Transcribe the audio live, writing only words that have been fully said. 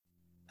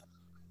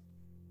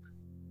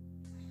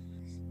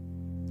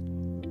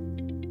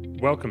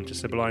Welcome to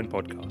Sibylline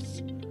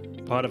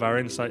Podcasts, part of our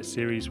Insight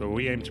series where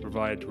we aim to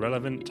provide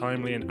relevant,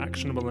 timely and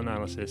actionable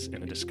analysis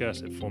in a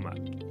discursive format.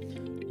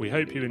 We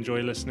hope you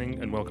enjoy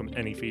listening and welcome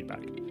any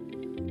feedback.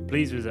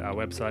 Please visit our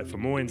website for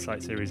more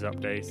Insight series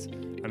updates,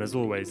 and as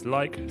always,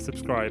 like,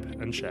 subscribe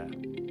and share.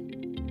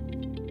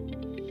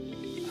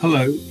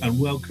 Hello and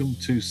welcome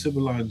to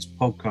Sibylline's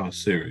podcast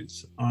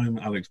series. I'm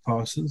Alex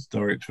Parsons,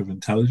 Director of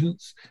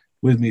Intelligence.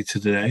 With me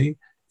today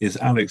is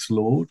Alex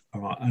Lord,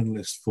 our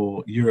analyst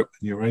for Europe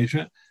and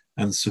Eurasia,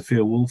 and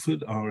Sophia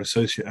Woolford, our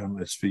Associate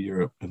Analyst for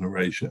Europe and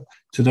Eurasia.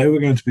 Today we're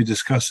going to be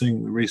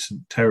discussing the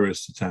recent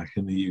terrorist attack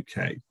in the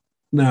UK.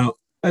 Now,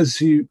 as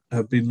you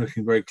have been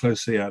looking very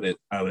closely at it,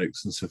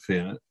 Alex and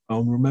Sophia,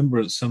 on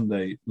Remembrance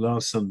Sunday,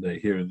 last Sunday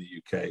here in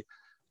the UK,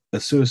 a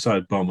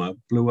suicide bomber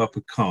blew up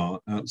a car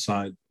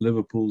outside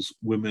Liverpool's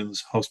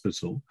Women's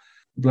Hospital,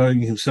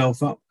 blowing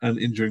himself up and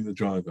injuring the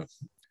driver.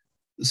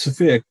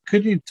 Sophia,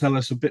 could you tell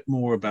us a bit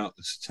more about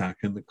this attack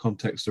and the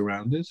context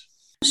around it?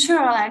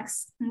 Sure,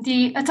 Alex.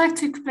 The attack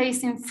took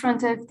place in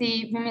front of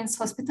the Women's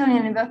Hospital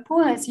in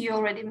Liverpool, as you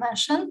already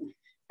mentioned,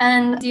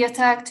 and the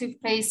attack took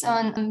place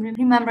on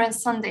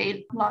Remembrance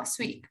Sunday last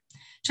week.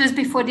 Just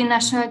before the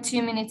national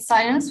 2-minute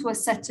silence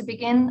was set to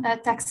begin, a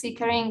taxi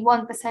carrying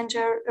one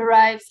passenger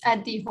arrived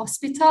at the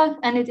hospital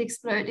and it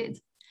exploded.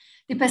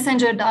 The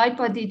passenger died,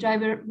 but the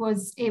driver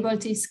was able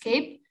to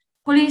escape.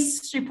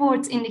 Police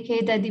reports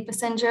indicate that the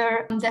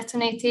passenger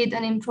detonated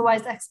an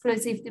improvised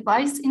explosive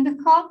device in the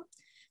car.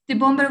 The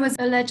bomber was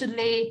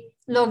allegedly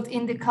locked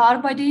in the car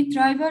by the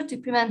driver to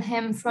prevent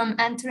him from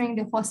entering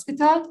the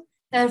hospital.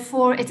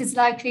 Therefore, it is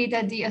likely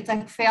that the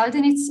attack failed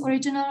in its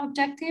original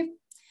objective.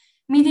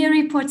 Media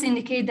reports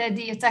indicate that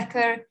the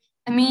attacker,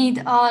 Hamid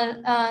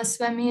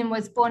al-Swaymin,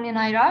 was born in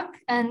Iraq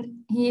and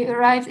he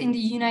arrived in the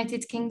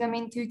United Kingdom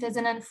in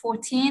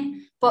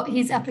 2014, but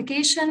his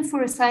application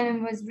for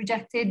asylum was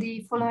rejected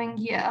the following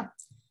year.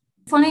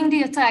 Following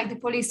the attack, the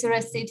police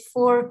arrested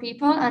 4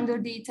 people under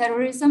the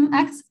Terrorism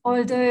Act,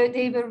 although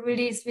they were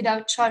released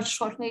without charge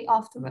shortly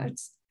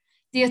afterwards.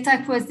 The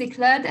attack was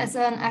declared as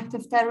an act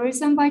of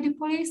terrorism by the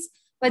police,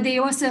 but they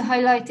also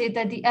highlighted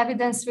that the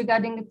evidence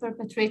regarding the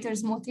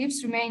perpetrator's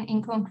motives remain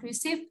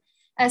inconclusive,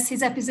 as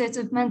his episodes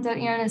of mental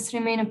illness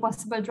remain a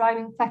possible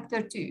driving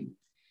factor too.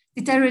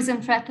 The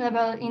terrorism threat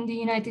level in the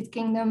United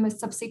Kingdom was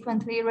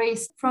subsequently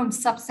raised from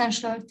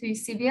substantial to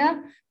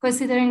severe,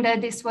 considering that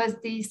this was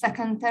the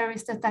second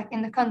terrorist attack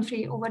in the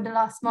country over the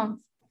last month.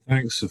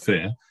 Thanks,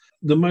 Sophia.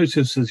 The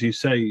motives, as you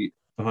say,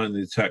 behind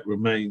the attack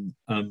remain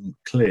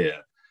unclear,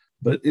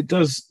 but it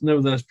does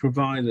nevertheless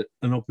provide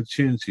an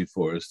opportunity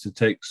for us to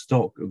take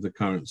stock of the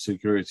current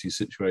security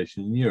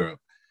situation in Europe.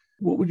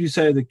 What would you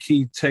say are the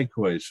key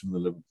takeaways from the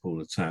Liverpool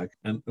attack,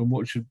 and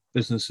what should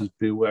businesses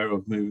be aware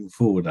of moving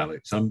forward,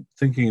 Alex? I'm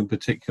thinking in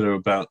particular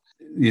about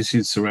the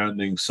issues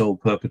surrounding sole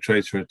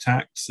perpetrator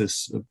attacks.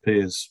 This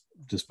appears,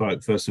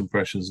 despite first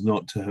impressions,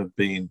 not to have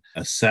been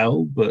a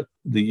cell, but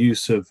the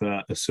use of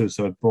a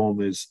suicide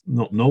bomb is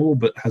not novel,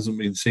 but hasn't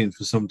been seen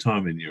for some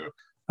time in Europe.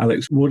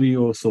 Alex, what are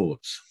your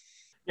thoughts?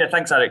 Yeah,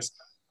 thanks, Alex.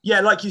 Yeah,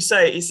 like you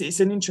say, it's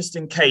an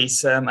interesting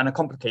case and a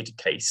complicated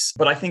case,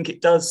 but I think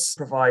it does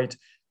provide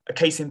a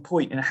case in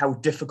point in how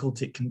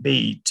difficult it can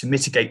be to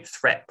mitigate the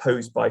threat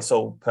posed by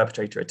sole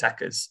perpetrator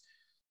attackers.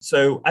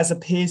 So, as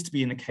appears to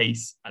be in the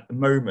case at the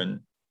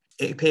moment,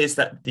 it appears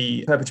that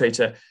the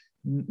perpetrator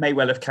may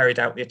well have carried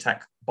out the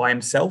attack by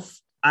himself.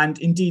 And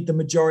indeed, the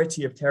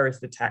majority of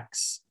terrorist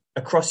attacks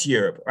across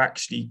Europe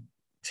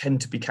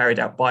tend to be carried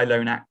out by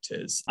lone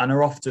actors and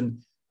are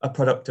often a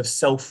product of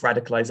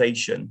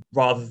self-radicalization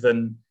rather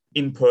than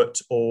input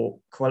or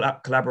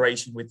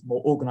collaboration with more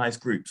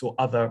organized groups or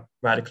other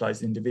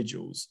radicalized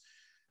individuals.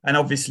 And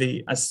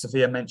obviously, as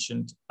Sophia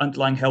mentioned,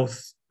 underlying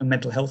health and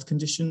mental health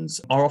conditions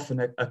are often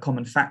a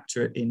common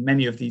factor in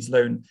many of these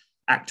lone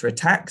actor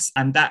attacks,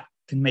 and that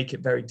can make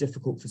it very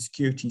difficult for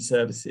security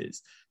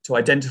services to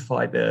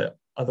identify the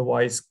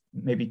otherwise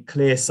maybe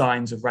clear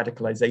signs of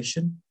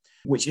radicalization,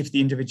 which if the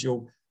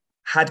individual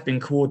had been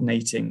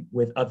coordinating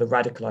with other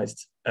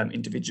radicalized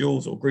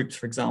individuals or groups,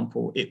 for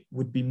example, it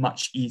would be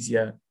much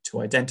easier to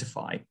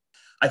identify.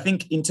 I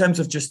think in terms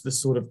of just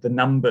the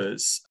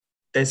numbers,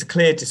 there's a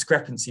clear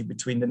discrepancy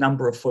between the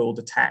number of foiled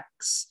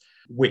attacks,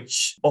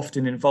 which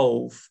often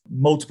involve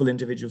multiple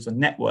individuals and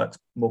networks,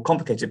 more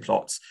complicated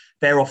plots.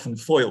 They're often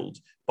foiled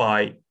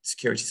by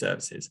security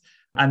services.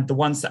 And the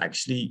ones that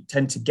actually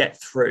tend to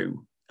get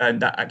through and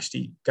that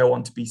actually go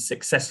on to be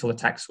successful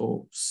attacks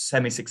or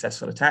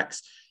semi-successful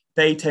attacks,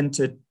 they tend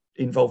to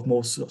involve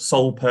more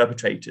sole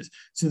perpetrators.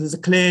 So there's a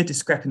clear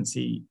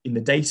discrepancy in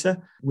the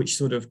data,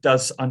 which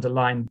does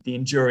underline the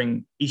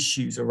enduring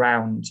issues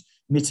around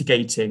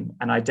mitigating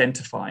and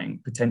identifying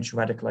potential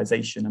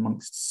radicalization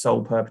amongst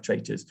sole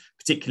perpetrators,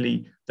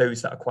 particularly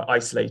those that are quite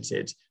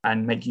isolated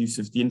and make use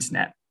of the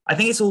internet. I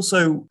think it's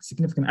also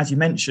significant, as you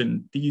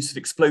mentioned, the use of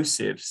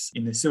explosives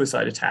in the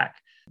suicide attack.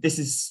 This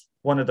is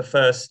one of the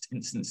first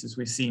instances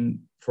we've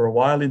seen for a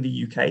while in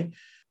the UK.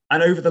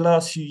 And over the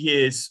last few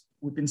years,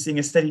 we've been seeing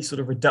a steady sort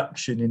of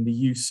reduction in the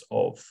use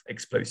of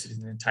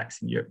explosives in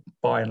attacks in Europe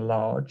by and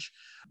large.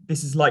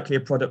 This is likely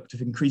a product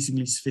of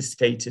increasingly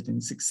sophisticated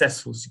and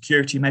successful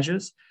security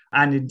measures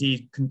and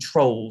indeed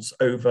controls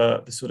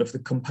over the sort of the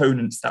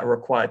components that are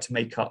required to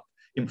make up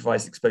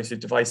improvised explosive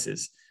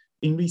devices.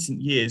 In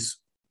recent years,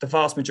 the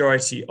vast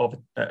majority of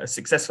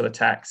successful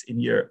attacks in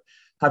Europe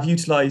have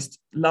utilised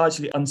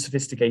largely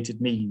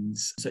unsophisticated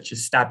means, such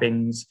as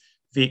stabbings,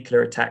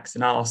 vehicular attacks,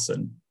 and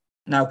arson.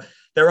 Now,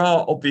 there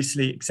are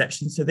obviously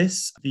exceptions to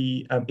this.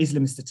 The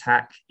Islamist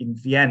attack in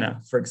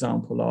Vienna, for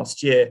example,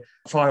 last year,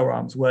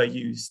 firearms were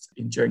used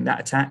during that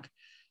attack.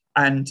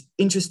 And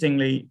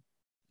interestingly,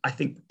 I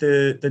think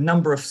the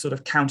number of sort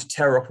of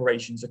counter-terror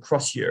operations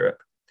across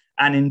Europe,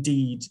 and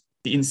indeed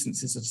the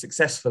instances of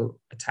successful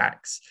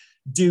attacks,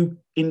 do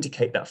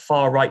indicate that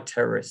far-right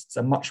terrorists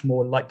are much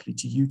more likely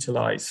to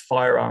utilize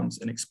firearms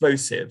and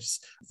explosives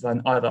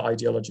than other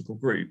ideological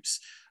groups,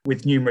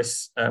 with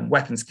numerous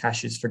weapons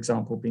caches, for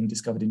example, being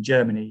discovered in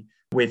Germany,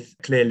 with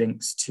clear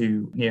links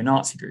to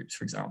neo-Nazi groups,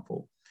 for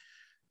example.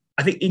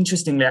 I think,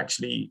 interestingly,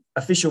 actually,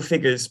 official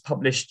figures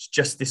published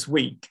just this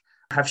week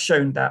have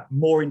shown that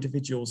more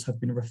individuals have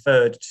been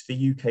referred to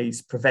the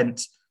UK's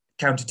Prevent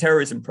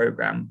counter-terrorism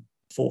programme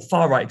for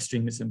far-right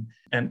extremism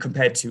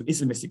compared to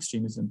Islamist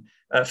extremism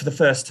for the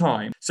first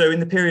time. So in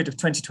the period of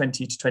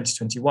 2020 to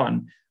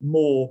 2021,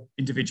 more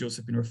individuals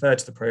have been referred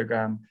to the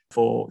programme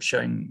for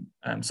showing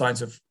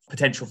signs of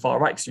potential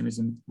far-right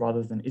extremism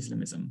rather than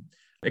Islamism,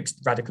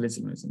 radical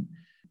Islamism.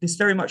 This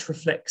very much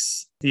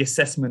reflects the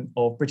assessment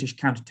of British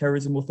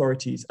counter-terrorism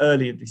authorities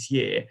earlier this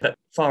year that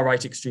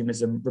far-right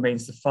extremism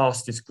remains the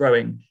fastest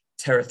growing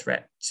terror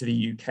threat to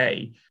the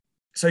UK.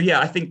 So yeah,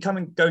 I think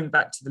going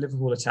back to the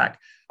Liverpool attack,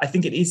 I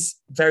think it is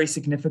very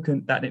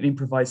significant that an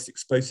improvised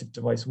explosive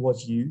device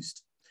was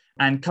used.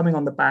 And coming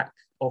on the back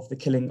of the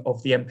killing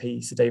of the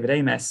MP, Sir David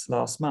Amess,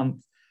 last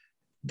month,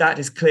 that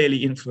has clearly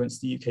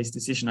influenced the UK's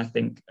decision, I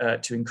think,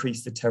 to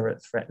increase the terror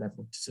threat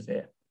level to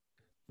severe.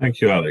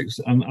 Thank you, Alex.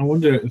 And I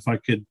wonder if I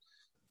could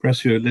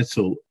press you a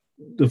little.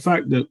 The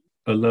fact that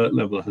alert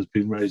level has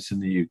been raised in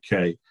the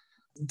UK,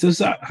 does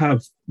that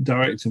have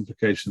direct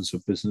implications for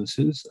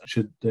businesses?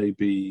 Should they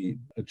be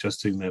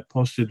adjusting their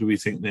posture? Do we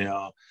think they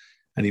are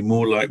any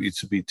more likely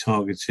to be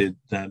targeted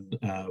than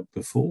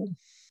before?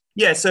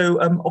 Yeah, so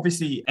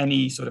obviously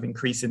any sort of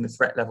increase in the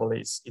threat level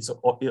is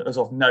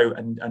of note,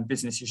 and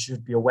businesses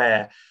should be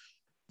aware.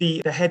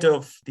 The head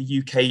of the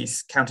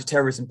UK's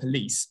counter-terrorism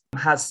police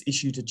has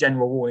issued a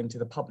general warning to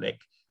the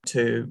public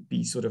to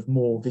be sort of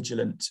more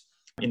vigilant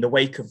in the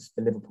wake of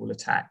the Liverpool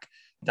attack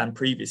than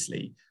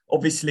previously.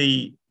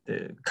 Obviously,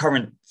 the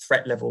current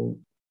threat level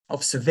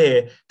of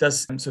severe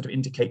does sort of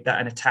indicate that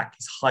an attack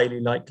is highly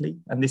likely,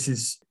 and this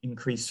is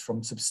increased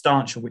from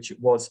substantial, which it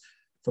was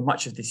for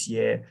much of this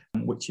year,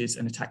 which is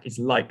an attack is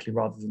likely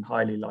rather than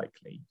highly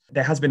likely.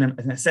 There has been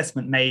an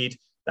assessment made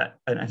that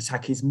an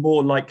attack is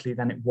more likely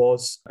than it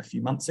was a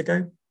few months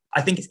ago.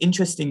 I think it's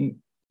interesting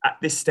at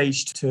this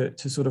stage to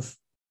sort of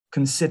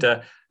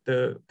consider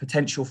the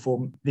potential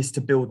for this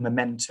to build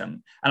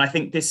momentum. And I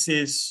think this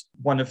is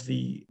one of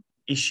the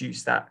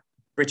issues that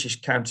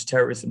British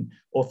counter-terrorism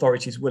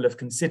authorities will have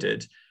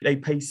considered. They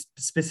place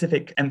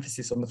specific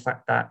emphasis on the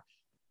fact that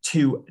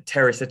two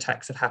terrorist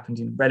attacks have happened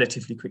in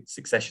relatively quick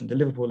succession, the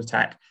Liverpool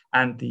attack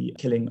and the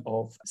killing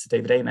of Sir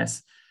David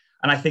Amess.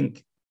 And I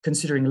think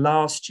considering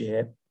last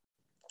year,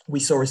 we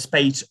saw a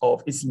spate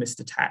of Islamist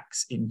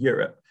attacks in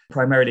Europe,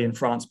 primarily in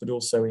France, but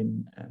also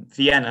in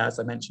Vienna, as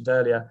I mentioned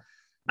earlier.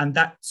 And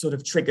that sort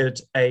of triggered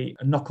a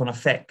knock-on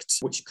effect,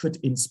 which could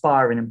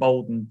inspire and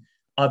embolden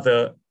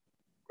other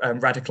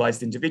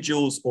radicalized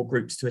individuals or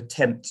groups to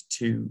attempt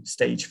to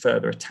stage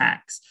further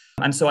attacks.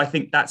 And so I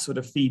think that sort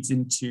of feeds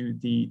into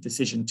the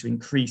decision to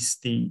increase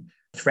the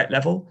threat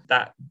level,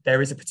 that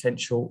there is a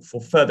potential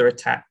for further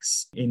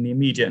attacks in the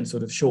immediate and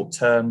sort of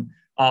short-term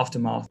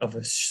aftermath of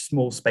a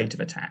small spate of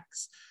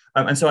attacks.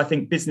 And so I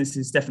think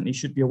businesses definitely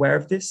should be aware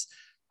of this.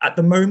 At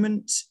the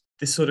moment,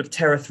 this sort of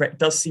terror threat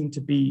does seem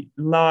to be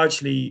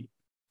largely,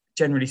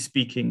 generally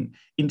speaking,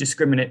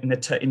 indiscriminate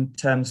in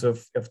terms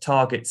of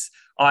targets,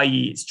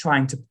 i.e. it's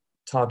trying to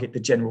target the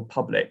general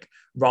public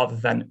rather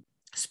than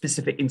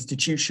specific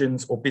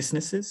institutions or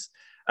businesses.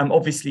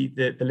 Obviously,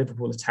 the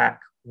Liverpool attack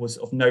was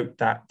of note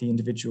that the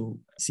individual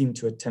seemed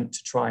to attempt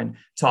to try and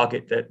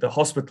target the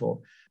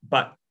hospital.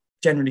 But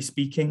generally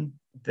speaking,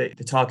 the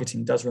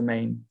targeting does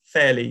remain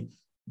fairly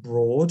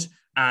broad.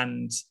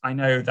 And I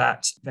know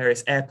that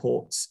various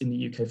airports in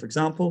the UK, for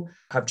example,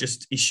 have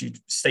just issued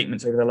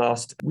statements over the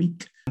last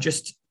week,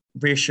 just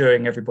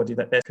reassuring everybody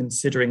that they're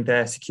considering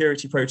their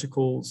security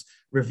protocols,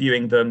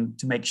 reviewing them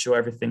to make sure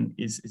everything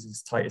is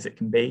as tight as it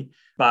can be.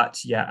 But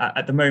yeah,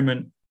 at the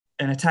moment,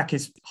 an attack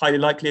is highly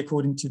likely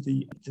according to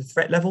the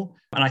threat level.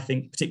 And I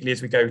think particularly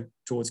as we go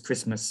towards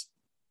Christmas,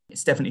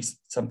 it's definitely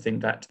something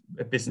that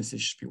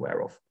businesses should be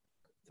aware of.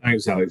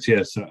 Thanks, Alex.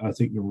 Yes, I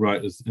think you're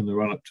right. In the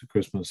run-up to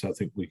Christmas, I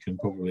think we can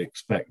probably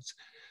expect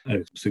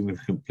a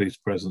significant police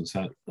presence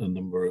at a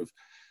number of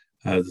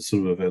the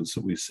sort of events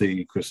that we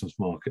see, Christmas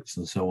markets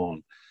and so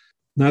on.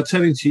 Now,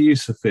 turning to you,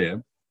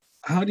 Sophia,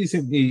 How do you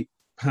think the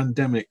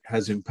pandemic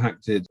has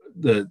impacted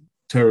the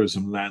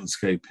terrorism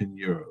landscape in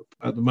Europe?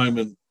 At the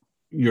moment,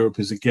 Europe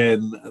is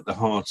again at the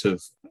heart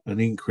of an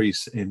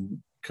increase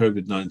in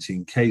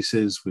COVID-19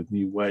 cases, with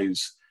new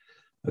waves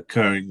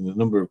occurring in a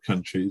number of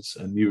countries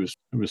and new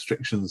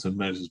restrictions and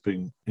measures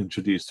being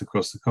introduced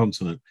across the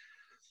continent.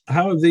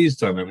 How have these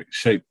dynamics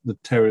shaped the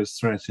terrorist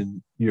threat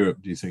in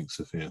Europe, do you think,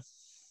 Sophia?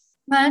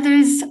 Well, there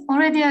is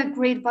already a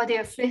great body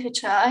of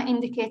literature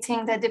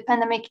indicating that the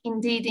pandemic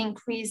indeed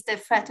increased the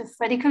threat of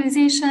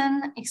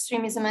radicalization,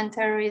 extremism, and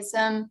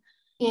terrorism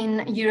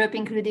in Europe,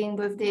 including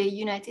both the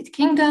United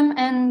Kingdom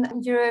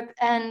and Europe.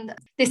 And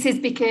this is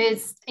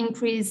because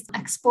increased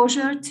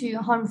exposure to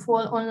harmful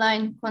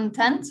online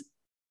content,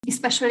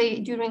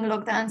 especially during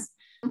lockdowns.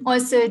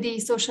 Also, the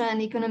social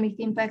and economic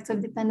impacts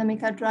of the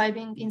pandemic are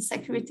driving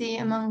insecurity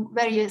among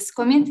various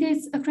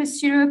communities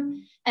across Europe,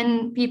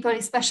 and people,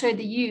 especially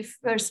the youth,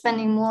 were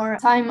spending more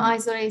time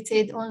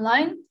isolated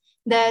online.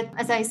 That,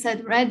 as I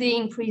said already,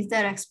 increased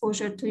their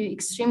exposure to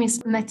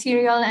extremist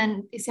material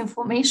and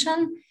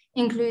disinformation,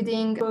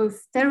 including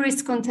both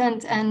terrorist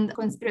content and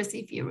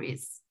conspiracy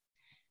theories.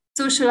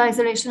 Social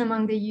isolation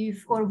among the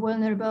youth or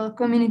vulnerable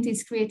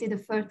communities created a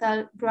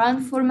fertile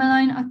ground for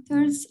malign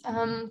actors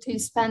to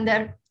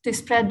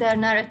spread their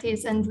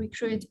narratives and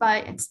recruit by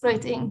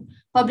exploiting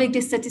public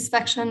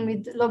dissatisfaction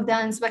with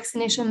lockdowns,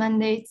 vaccination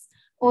mandates,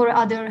 or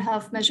other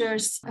health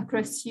measures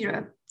across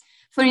Europe.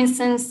 For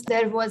instance,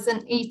 there was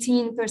an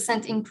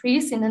 18%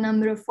 increase in the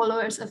number of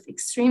followers of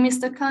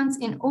extremist accounts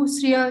in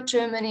Austria,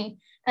 Germany,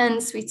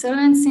 and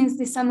Switzerland since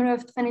the summer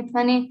of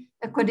 2020,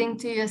 according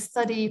to a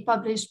study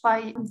published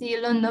by the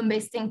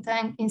London-based think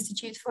tank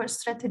Institute for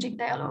Strategic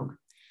Dialogue.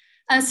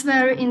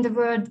 Elsewhere in the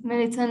world,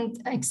 militant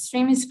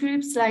extremist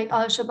groups like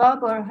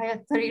Al-Shabaab or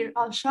Hayat Tahrir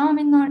al-Sham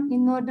in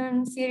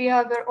northern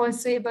Syria were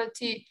also able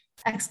to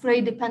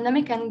exploit the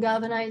pandemic and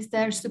galvanize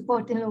their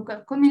support in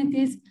local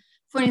communities,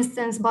 for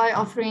instance, by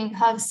offering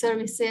health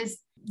services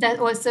that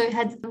also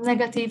had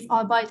negative,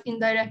 albeit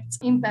indirect,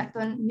 impact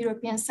on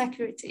European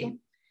security.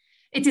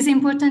 It is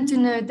important to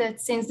note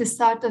that since the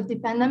start of the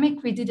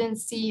pandemic, we didn't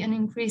see an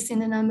increase in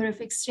the number of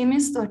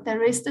extremist or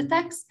terrorist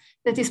attacks.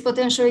 That is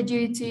potentially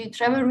due to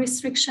travel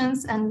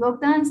restrictions and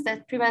lockdowns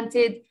that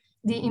prevented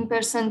the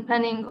in-person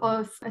planning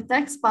of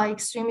attacks by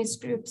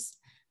extremist groups.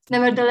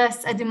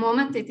 Nevertheless, at the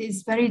moment, it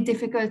is very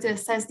difficult to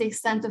assess the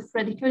extent of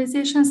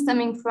radicalization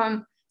stemming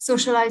from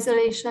social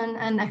isolation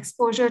and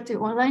exposure to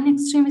online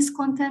extremist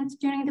content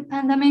during the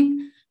pandemic,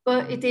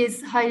 but it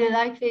is highly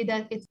likely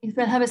that it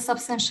will have a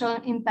substantial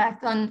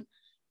impact on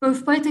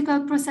both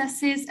political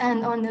processes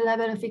and on the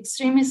level of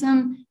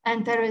extremism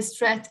and terrorist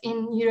threat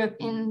in Europe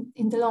in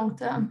the long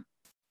term.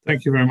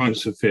 Thank you very much,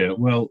 Sophia.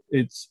 Well,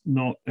 it's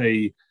not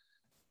a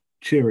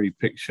cheery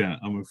picture,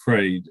 I'm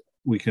afraid.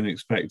 We can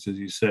expect, as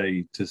you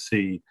say, to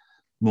see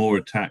more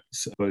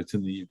attacks both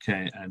in the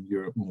UK and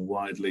Europe more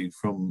widely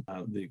from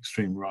the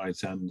extreme right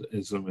and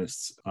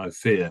Islamists, I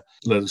fear.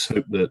 Let us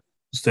hope that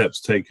steps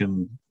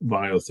taken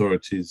by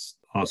authorities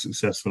are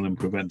successful in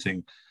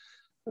preventing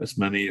as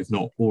many, if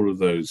not all of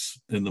those,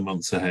 in the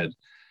months ahead.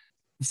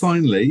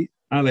 Finally,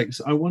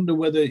 Alex, I wonder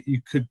whether you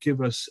could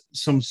give us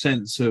some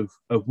sense of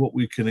what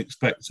we can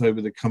expect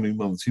over the coming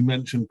months. You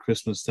mentioned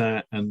Christmas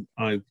there, and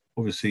I'm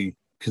obviously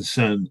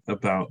concerned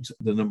about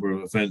the number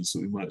of events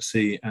that we might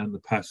see and the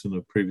pattern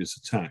of previous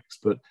attacks.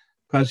 But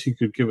perhaps you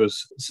could give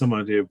us some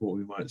idea of what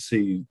we might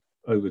see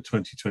over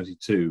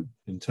 2022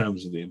 in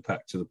terms of the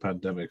impact of the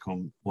pandemic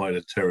on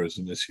wider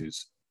terrorism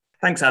issues.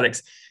 Thanks,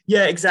 Alex.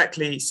 Yeah,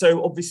 exactly.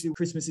 So obviously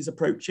Christmas is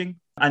approaching,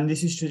 and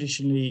this is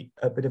traditionally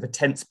a bit of a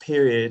tense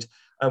period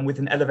with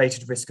an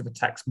elevated risk of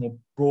attacks more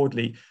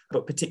broadly,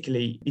 but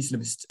particularly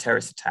Islamist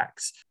terrorist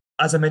attacks.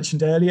 As I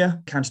mentioned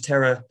earlier,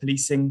 counter-terror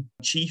policing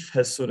chief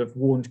has sort of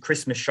warned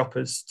Christmas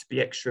shoppers to be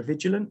extra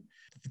vigilant,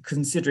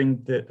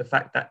 considering the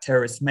fact that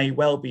terrorists may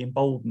well be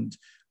emboldened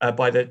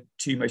by the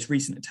two most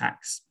recent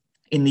attacks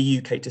in the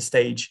UK to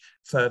stage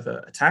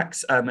further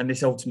attacks. And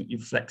this ultimately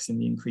reflects in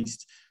the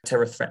increased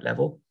terror threat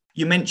level.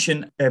 You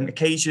mentioned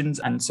occasions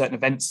and certain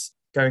events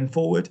going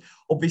forward.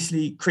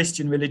 Obviously,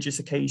 Christian religious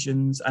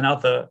occasions and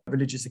other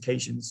religious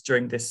occasions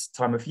during this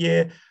time of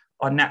year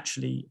are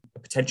naturally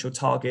potential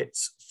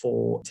targets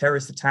for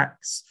terrorist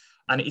attacks.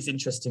 And it is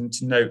interesting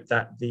to note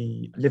that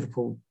the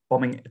Liverpool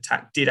bombing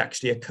attack did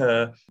actually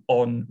occur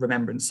on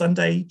Remembrance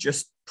Sunday,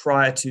 just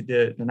prior to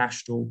the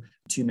national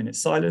 2-minute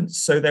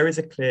silence. So there is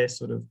a clear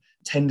sort of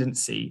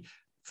tendency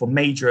for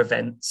major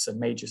events and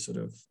major sort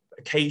of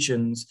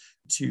occasions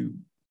to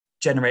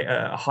generate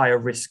a higher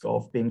risk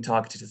of being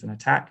targeted as an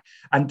attack.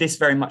 And this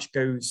very much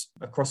goes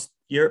across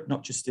Europe,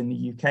 not just in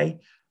the UK.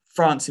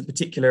 France in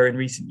particular in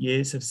recent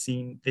years have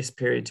seen this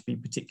period to be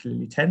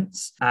particularly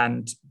tense,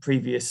 and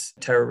previous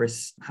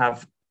terrorists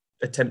have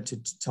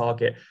attempted to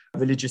target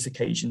religious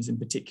occasions in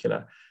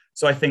particular.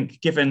 So I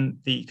think given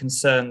the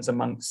concerns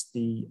amongst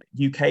the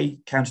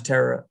UK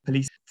counter-terror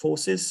police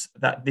forces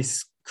that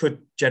this could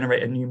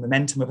generate a new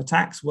momentum of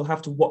attacks, we'll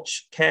have to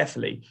watch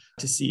carefully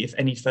to see if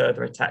any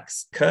further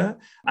attacks occur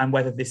and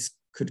whether this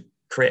could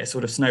create a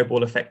sort of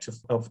snowball effect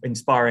of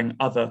inspiring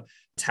other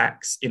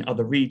attacks in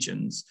other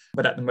regions.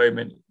 But at the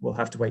moment, we'll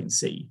have to wait and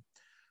see.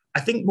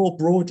 I think more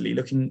broadly,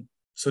 looking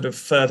sort of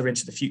further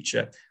into the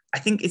future, I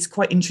think it's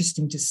quite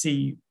interesting to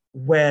see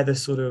where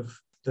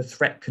the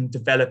threat can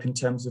develop in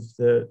terms of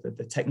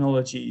the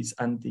technologies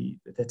and the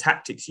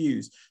tactics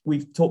used.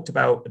 We've talked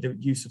about the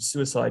use of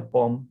suicide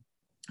bomb,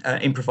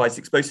 improvised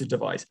explosive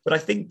device, but I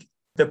think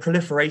the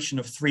proliferation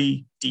of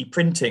 3D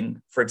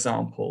printing, for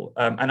example,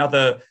 and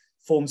other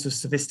forms of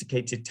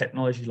sophisticated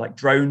technology like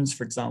drones,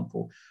 for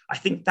example, I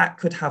think that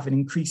could have an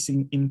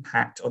increasing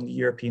impact on the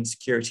European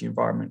security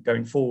environment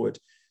going forward.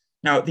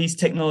 Now, these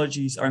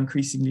technologies are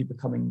increasingly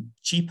becoming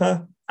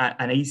cheaper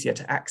and easier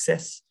to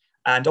access.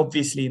 And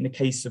obviously, in the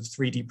case of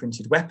 3D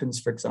printed weapons,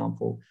 for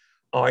example,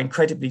 are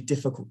incredibly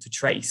difficult to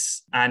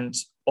trace and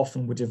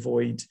often would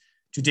avoid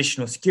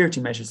traditional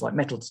security measures like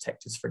metal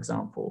detectors, for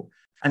example.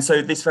 And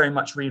so this very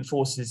much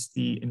reinforces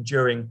the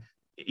enduring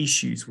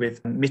issues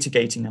with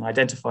mitigating and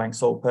identifying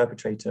sole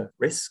perpetrator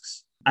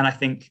risks. And I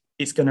think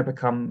it's going to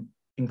become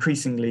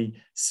increasingly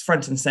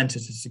front and center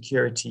to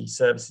security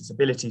services'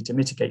 ability to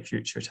mitigate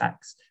future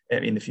attacks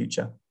in the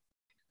future.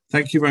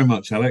 Thank you very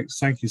much, Alex.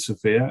 Thank you,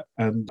 Sophia.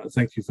 And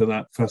thank you for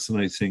that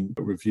fascinating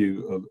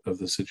review of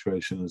the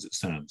situation as it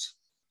stands.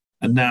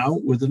 And now,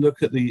 with a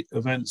look at the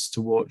events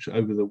to watch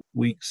over the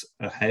weeks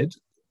ahead,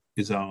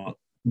 is our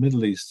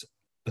Middle East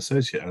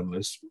Associate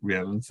Analyst,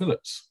 Rhiannon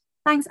Phillips.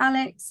 Thanks,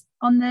 Alex.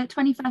 On the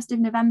 21st of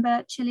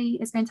November, Chile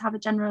is going to have a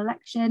general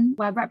election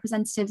where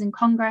representatives in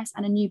Congress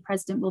and a new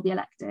president will be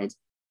elected.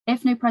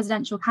 If no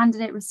presidential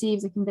candidate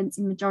receives a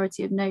convincing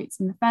majority of votes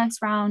in the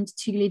first round,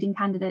 two leading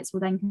candidates will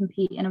then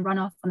compete in a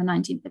runoff on the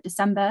 19th of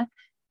December.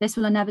 This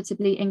will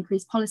inevitably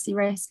increase policy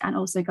risk and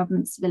also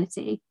government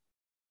stability.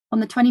 On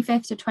the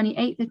 25th to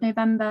 28th of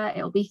November,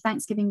 it will be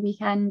Thanksgiving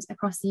weekend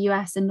across the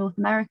US and North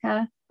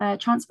America.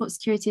 Transport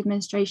Security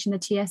Administration,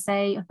 the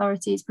TSA,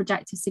 authorities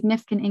project a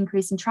significant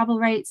increase in travel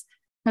rates,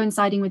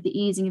 coinciding with the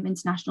easing of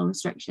international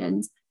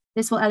restrictions.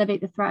 This will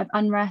elevate the threat of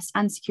unrest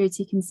and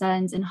security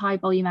concerns in high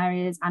volume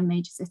areas and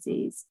major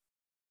cities.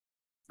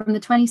 From the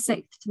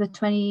 26th to the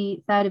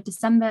 23rd of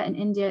December in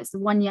India, it's the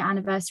 1 year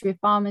anniversary of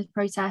farmers'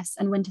 protests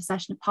and winter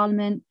session of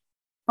Parliament.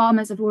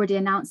 Farmers have already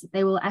announced that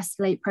they will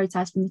escalate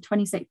protests from the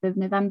 26th of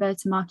November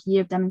to mark a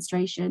year of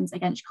demonstrations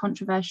against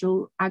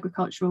controversial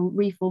agricultural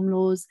reform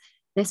laws.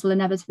 This will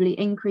inevitably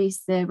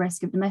increase the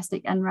risk of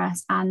domestic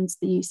unrest and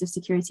the use of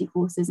security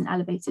forces and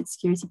elevated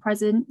security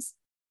presence.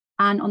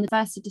 And on the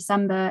 1st of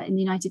December in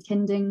the United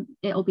Kingdom,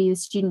 it will be the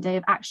Student Day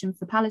of Action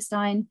for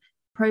Palestine.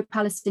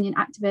 Pro-Palestinian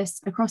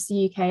activists across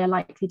the UK are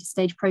likely to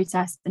stage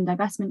protests and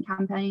divestment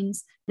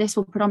campaigns. This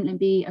will predominantly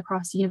be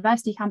across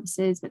university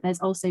campuses, but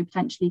there's also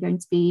potentially going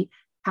to be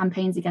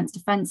campaigns against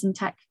defence and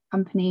tech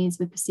companies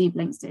with perceived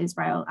links to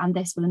Israel, and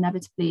this will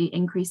inevitably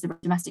increase the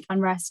domestic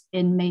unrest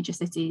in major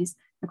cities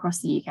across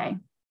the UK.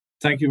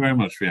 Thank you very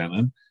much,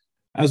 Rhiannon.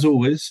 As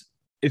always,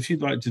 if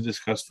you'd like to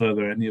discuss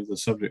further any of the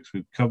subjects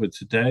we've covered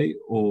today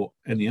or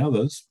any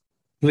others,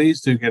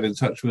 please do get in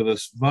touch with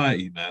us via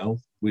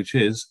email, which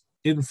is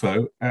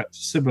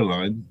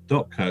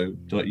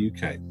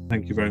info@sibylline.co.uk.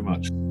 Thank you very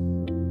much.